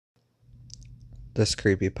This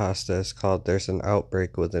creepypasta is called There's an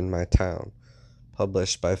Outbreak Within My Town,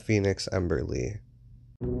 published by Phoenix Emberly.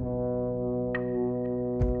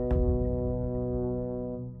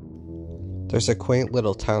 There's a quaint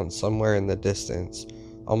little town somewhere in the distance,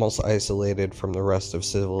 almost isolated from the rest of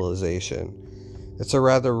civilization. It's a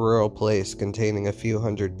rather rural place containing a few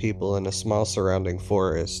hundred people in a small surrounding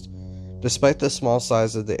forest. Despite the small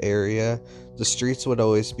size of the area, the streets would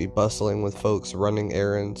always be bustling with folks running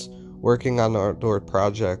errands, working on outdoor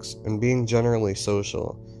projects, and being generally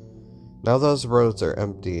social. Now those roads are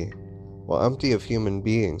empty. Well, empty of human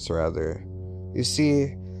beings, rather. You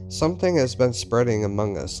see, something has been spreading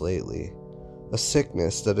among us lately. A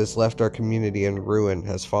sickness that has left our community in ruin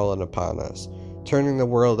has fallen upon us, turning the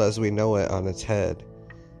world as we know it on its head.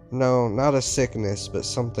 No, not a sickness, but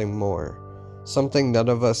something more. Something none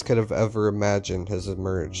of us could have ever imagined has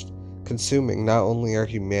emerged, consuming not only our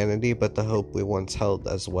humanity but the hope we once held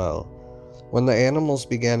as well. When the animals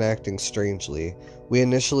began acting strangely, we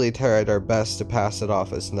initially tried our best to pass it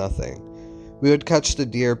off as nothing. We would catch the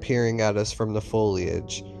deer peering at us from the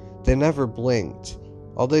foliage. They never blinked.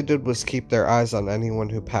 All they did was keep their eyes on anyone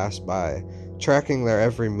who passed by, tracking their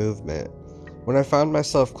every movement. When I found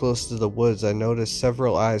myself close to the woods, I noticed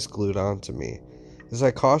several eyes glued onto me. As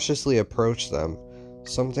I cautiously approached them,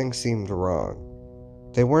 something seemed wrong.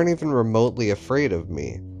 They weren't even remotely afraid of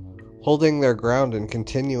me, holding their ground and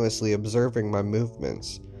continuously observing my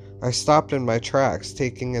movements. I stopped in my tracks,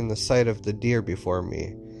 taking in the sight of the deer before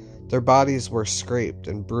me. Their bodies were scraped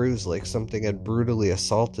and bruised like something had brutally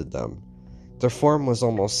assaulted them. Their form was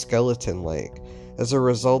almost skeleton-like, as a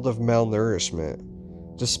result of malnourishment.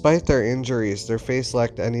 Despite their injuries, their face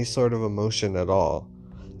lacked any sort of emotion at all.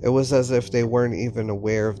 It was as if they weren't even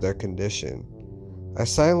aware of their condition. I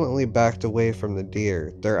silently backed away from the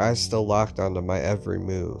deer, their eyes still locked onto my every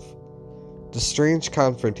move. The strange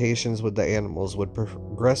confrontations with the animals would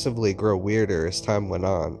progressively grow weirder as time went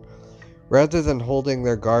on. Rather than holding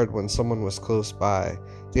their guard when someone was close by,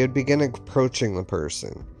 they would begin approaching the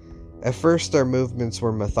person. At first, their movements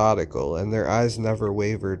were methodical, and their eyes never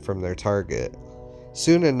wavered from their target.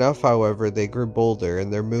 Soon enough, however, they grew bolder,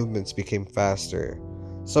 and their movements became faster.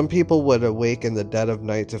 Some people would awake in the dead of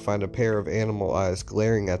night to find a pair of animal eyes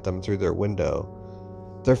glaring at them through their window.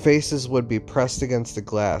 Their faces would be pressed against the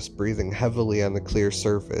glass, breathing heavily on the clear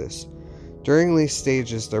surface. During these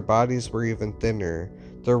stages, their bodies were even thinner,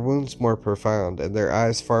 their wounds more profound, and their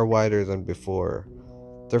eyes far wider than before.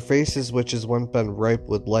 Their faces, which had once been ripe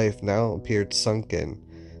with life, now appeared sunken.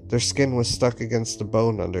 Their skin was stuck against the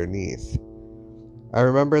bone underneath. I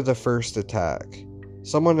remember the first attack.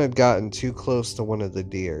 Someone had gotten too close to one of the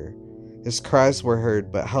deer. His cries were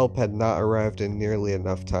heard, but help had not arrived in nearly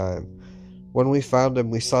enough time. When we found him,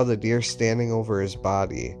 we saw the deer standing over his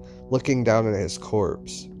body, looking down at his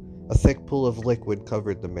corpse. A thick pool of liquid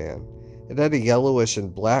covered the man. It had a yellowish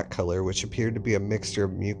and black color, which appeared to be a mixture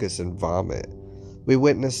of mucus and vomit. We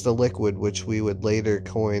witnessed the liquid, which we would later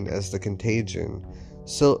coin as the contagion,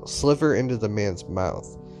 sliver into the man's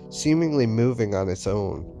mouth, seemingly moving on its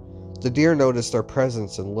own. The deer noticed our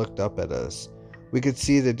presence and looked up at us. We could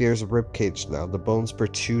see the deer's ribcage now, the bones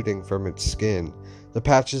protruding from its skin. The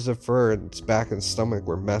patches of fur in its back and stomach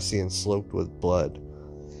were messy and sloped with blood.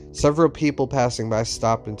 Several people passing by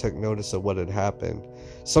stopped and took notice of what had happened.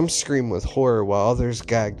 Some screamed with horror, while others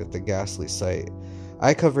gagged at the ghastly sight.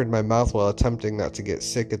 I covered my mouth while attempting not to get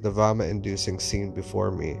sick at the vomit-inducing scene before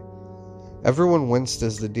me. Everyone winced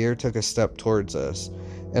as the deer took a step towards us,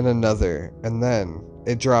 and another, and then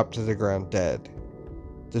it dropped to the ground dead.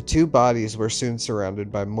 The two bodies were soon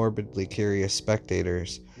surrounded by morbidly curious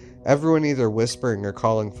spectators, everyone either whispering or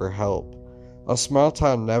calling for help. A small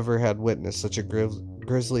town never had witnessed such a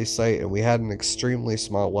grisly sight, and we had an extremely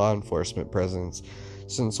small law enforcement presence,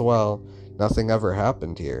 since, well, nothing ever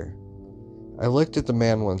happened here. I looked at the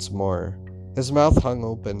man once more. His mouth hung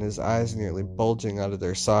open, his eyes nearly bulging out of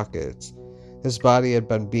their sockets. His body had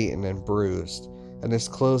been beaten and bruised, and his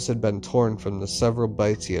clothes had been torn from the several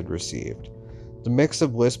bites he had received. The mix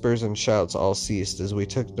of whispers and shouts all ceased as we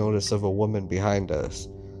took notice of a woman behind us.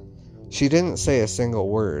 She didn't say a single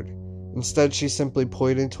word. Instead, she simply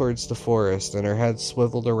pointed towards the forest, and her head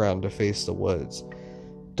swiveled around to face the woods.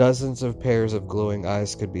 Dozens of pairs of glowing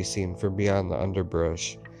eyes could be seen from beyond the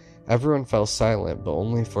underbrush. Everyone fell silent, but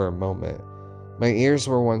only for a moment. My ears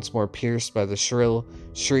were once more pierced by the shrill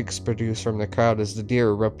shrieks produced from the crowd as the deer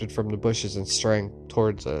erupted from the bushes and sprang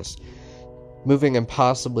towards us, moving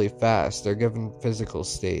impossibly fast, their given physical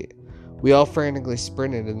state. We all frantically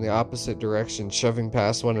sprinted in the opposite direction, shoving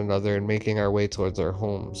past one another and making our way towards our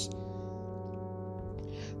homes.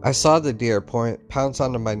 I saw the deer pounce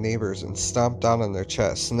onto my neighbors and stomp down on their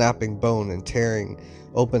chests, snapping bone and tearing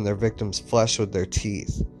open their victim's flesh with their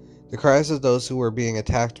teeth. The cries of those who were being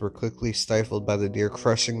attacked were quickly stifled by the deer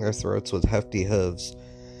crushing their throats with hefty hooves.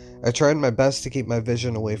 I tried my best to keep my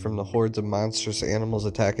vision away from the hordes of monstrous animals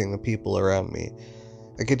attacking the people around me.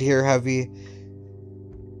 I could hear heavy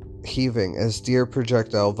heaving as deer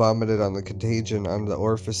projectile vomited on the contagion on the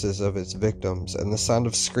orifices of its victims, and the sound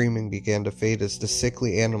of screaming began to fade as the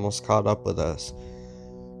sickly animals caught up with us.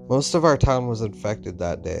 Most of our town was infected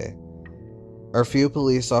that day. Our few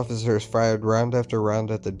police officers fired round after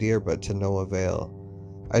round at the deer, but to no avail.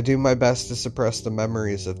 I do my best to suppress the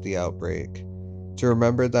memories of the outbreak. To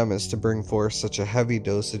remember them is to bring forth such a heavy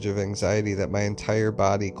dosage of anxiety that my entire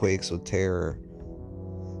body quakes with terror.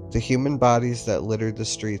 The human bodies that littered the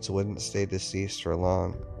streets wouldn't stay deceased for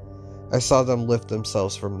long. I saw them lift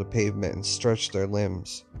themselves from the pavement and stretch their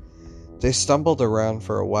limbs. They stumbled around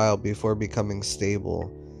for a while before becoming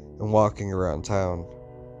stable and walking around town.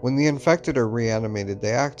 When the infected are reanimated,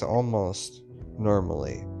 they act almost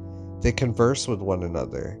normally. They converse with one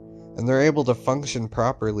another, and they're able to function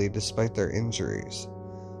properly despite their injuries.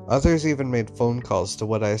 Others even made phone calls to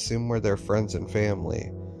what I assume were their friends and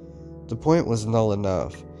family. The point was null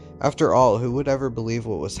enough. After all, who would ever believe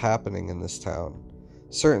what was happening in this town?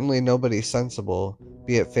 Certainly nobody sensible,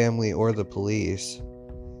 be it family or the police.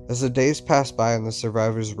 As the days passed by and the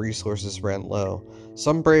survivors' resources ran low,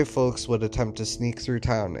 some brave folks would attempt to sneak through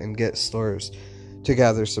town and get stores to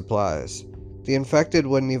gather supplies. The infected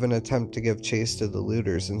wouldn't even attempt to give chase to the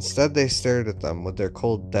looters. Instead, they stared at them with their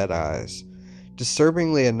cold, dead eyes.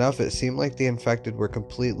 Disturbingly enough, it seemed like the infected were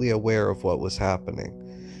completely aware of what was happening.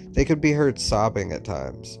 They could be heard sobbing at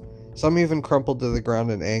times. Some even crumpled to the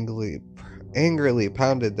ground and angrily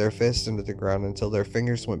pounded their fists into the ground until their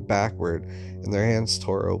fingers went backward and their hands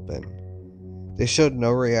tore open. They showed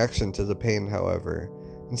no reaction to the pain, however.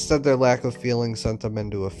 Instead, their lack of feeling sent them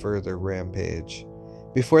into a further rampage.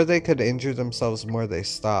 Before they could injure themselves more, they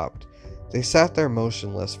stopped. They sat there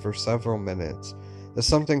motionless for several minutes, as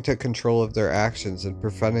something took control of their actions and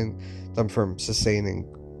preventing them from sustaining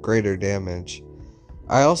greater damage.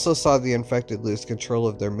 I also saw the infected lose control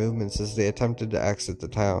of their movements as they attempted to exit the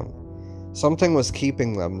town. Something was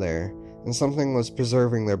keeping them there, and something was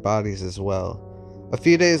preserving their bodies as well. A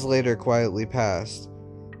few days later quietly passed,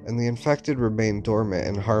 and the infected remained dormant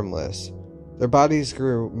and harmless. Their bodies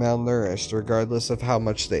grew malnourished regardless of how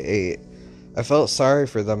much they ate. I felt sorry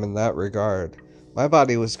for them in that regard. My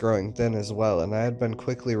body was growing thin as well, and I had been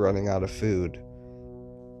quickly running out of food.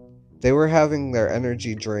 They were having their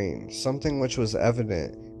energy drained, something which was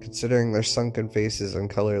evident considering their sunken faces and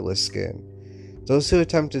colorless skin. Those who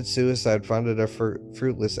attempted suicide found it a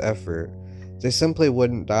fruitless effort. They simply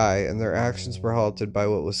wouldn't die, and their actions were halted by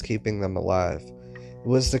what was keeping them alive. It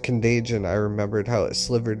was the contagion. I remembered how it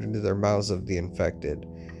slivered into their mouths of the infected.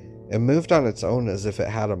 It moved on its own as if it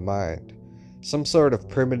had a mind, some sort of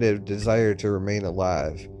primitive desire to remain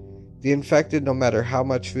alive. The infected, no matter how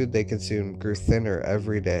much food they consumed, grew thinner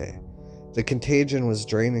every day. The contagion was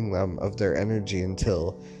draining them of their energy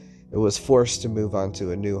until it was forced to move on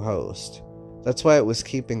to a new host. That's why it was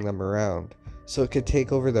keeping them around, so it could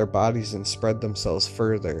take over their bodies and spread themselves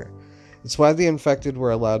further. It's why the infected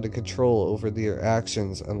were allowed to control over their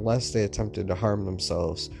actions unless they attempted to harm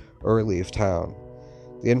themselves or leave town.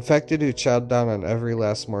 The infected who chowed down on every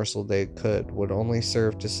last morsel they could would only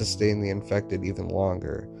serve to sustain the infected even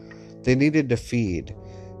longer. They needed to feed,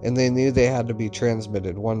 and they knew they had to be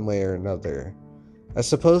transmitted one way or another. I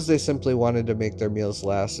suppose they simply wanted to make their meals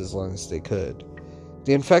last as long as they could.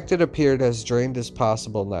 The infected appeared as drained as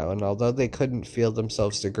possible now, and although they couldn't feel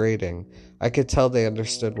themselves degrading, I could tell they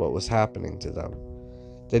understood what was happening to them.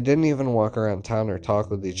 They didn't even walk around town or talk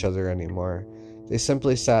with each other anymore. They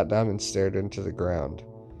simply sat down and stared into the ground.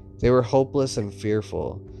 They were hopeless and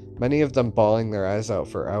fearful, many of them bawling their eyes out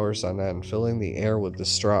for hours on end, filling the air with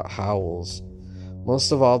distraught howls.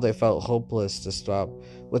 Most of all, they felt hopeless to stop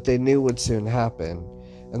what they knew would soon happen,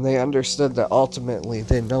 and they understood that ultimately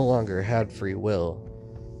they no longer had free will.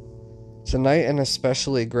 Tonight, an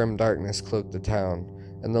especially grim darkness cloaked the town,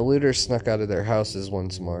 and the looters snuck out of their houses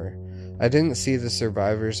once more. I didn't see the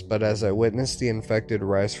survivors, but as I witnessed the infected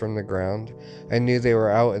rise from the ground, I knew they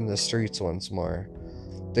were out in the streets once more.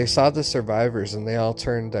 They saw the survivors, and they all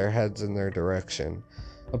turned their heads in their direction.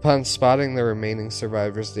 Upon spotting the remaining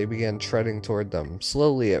survivors, they began treading toward them,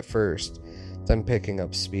 slowly at first, then picking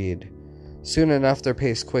up speed. Soon enough, their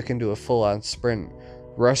pace quickened to a full-on sprint,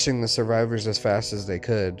 rushing the survivors as fast as they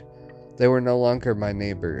could. They were no longer my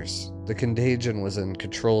neighbors. The contagion was in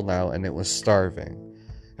control now, and it was starving.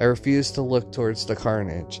 I refused to look towards the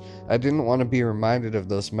carnage. I didn't want to be reminded of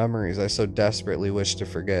those memories I so desperately wished to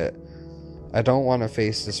forget. I don't want to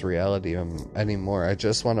face this reality anymore. I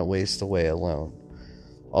just want to waste away alone.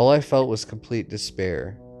 All I felt was complete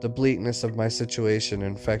despair. The bleakness of my situation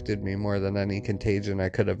infected me more than any contagion I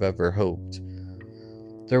could have ever hoped.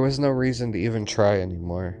 There was no reason to even try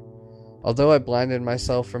anymore. Although I blinded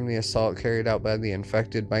myself from the assault carried out by the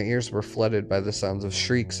infected, my ears were flooded by the sounds of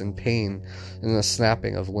shrieks and pain and the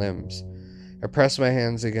snapping of limbs. I pressed my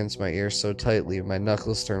hands against my ears so tightly, my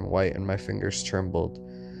knuckles turned white and my fingers trembled.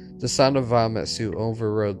 The sound of vomit soon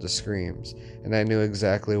overrode the screams, and I knew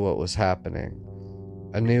exactly what was happening.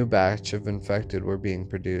 A new batch of infected were being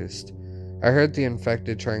produced. I heard the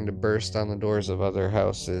infected trying to burst down the doors of other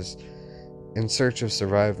houses in search of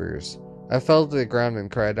survivors. I fell to the ground and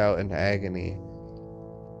cried out in agony.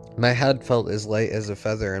 My head felt as light as a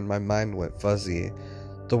feather and my mind went fuzzy.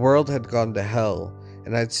 The world had gone to hell,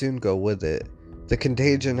 and I'd soon go with it. The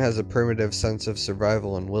contagion has a primitive sense of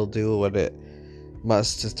survival and will do what it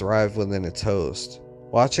must to thrive within its host.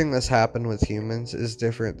 Watching this happen with humans is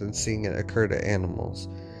different than seeing it occur to animals.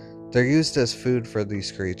 They're used as food for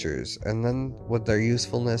these creatures, and then when their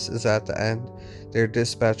usefulness is at the end, they're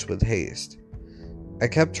dispatched with haste. I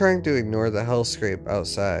kept trying to ignore the hellscape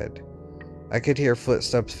outside. I could hear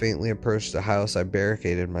footsteps faintly approach the house I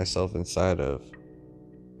barricaded myself inside of.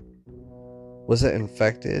 Was it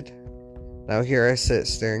infected? Now here I sit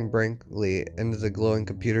staring blankly into the glowing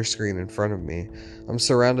computer screen in front of me. I'm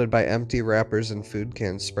surrounded by empty wrappers and food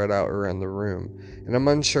cans spread out around the room, and I'm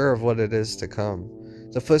unsure of what it is to come.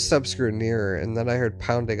 The footsteps grew nearer, and then I heard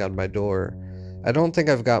pounding on my door. I don't think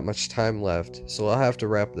I've got much time left, so I'll have to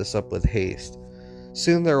wrap this up with haste.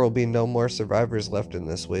 Soon there will be no more survivors left in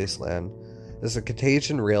this wasteland. As the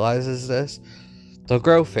contagion realizes this, they'll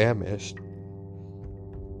grow famished.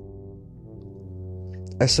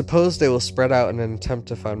 I suppose they will spread out in an attempt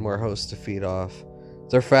to find more hosts to feed off.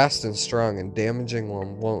 They're fast and strong, and damaging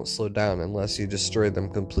them won't slow down unless you destroy them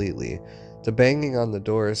completely. The banging on the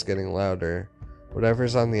door is getting louder.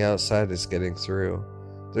 Whatever's on the outside is getting through.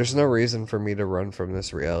 There's no reason for me to run from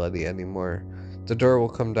this reality anymore. The door will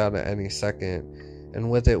come down at any second, and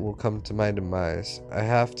with it will come to my demise. I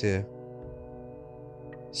have to.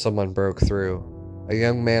 Someone broke through. A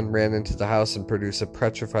young man ran into the house and produced a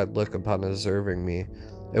petrified look upon observing me.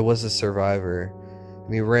 It was a survivor,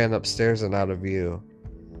 and he ran upstairs and out of view.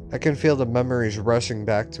 I can feel the memories rushing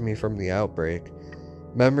back to me from the outbreak.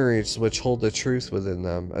 Memories which hold a truth within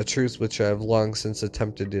them, a truth which I have long since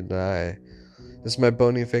attempted to deny. As my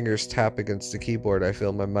bony fingers tap against the keyboard, I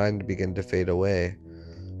feel my mind begin to fade away.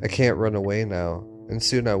 I can't run away now, and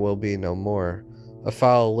soon I will be no more. A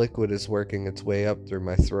foul liquid is working its way up through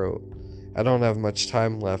my throat. I don't have much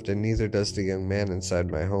time left, and neither does the young man inside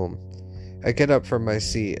my home. I get up from my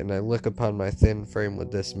seat, and I look upon my thin frame with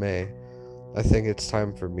dismay. I think it's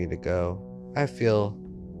time for me to go. I feel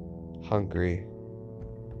hungry.